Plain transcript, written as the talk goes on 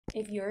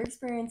If you're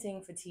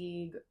experiencing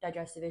fatigue,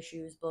 digestive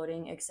issues,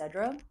 bloating,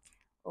 etc.,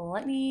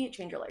 let me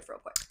change your life real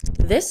quick.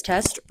 This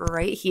test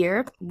right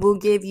here will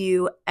give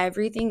you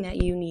everything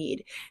that you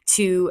need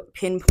to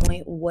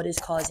pinpoint what is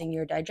causing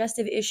your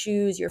digestive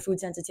issues, your food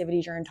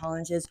sensitivities, your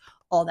intolerances,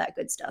 all that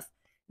good stuff.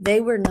 They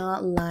were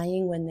not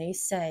lying when they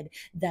said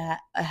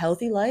that a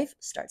healthy life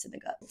starts in the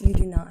gut. You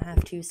do not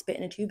have to spit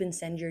in a tube and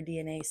send your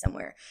DNA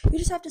somewhere. You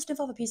just have to sniff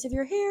off a piece of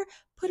your hair,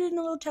 put it in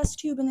a little test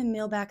tube, and then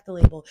mail back the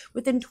label.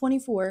 Within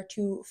 24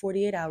 to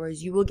 48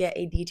 hours, you will get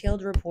a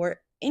detailed report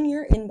in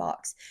your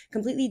inbox,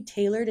 completely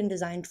tailored and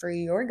designed for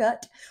your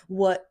gut,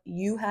 what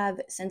you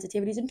have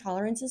sensitivities and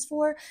tolerances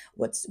for,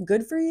 what's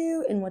good for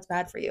you, and what's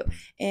bad for you.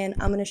 And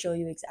I'm going to show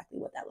you exactly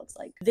what that looks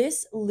like.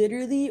 This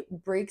literally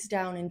breaks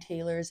down and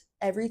tailors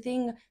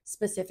everything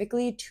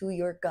specifically to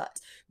your gut.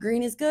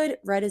 Green is good,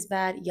 red is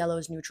bad, yellow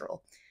is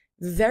neutral.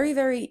 Very,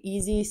 very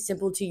easy,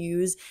 simple to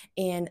use,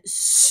 and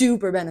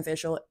super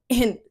beneficial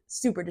and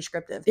super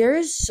descriptive. There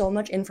is so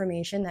much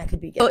information that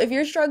could be given. So if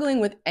you're struggling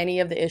with any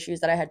of the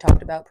issues that I had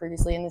talked about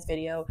previously in this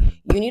video,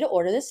 you need to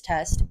order this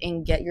test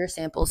and get your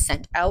samples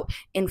sent out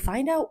and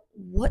find out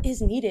what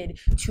is needed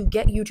to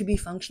get you to be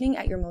functioning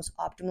at your most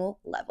optimal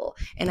level.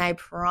 And I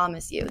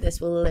promise you, this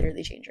will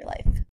literally change your life.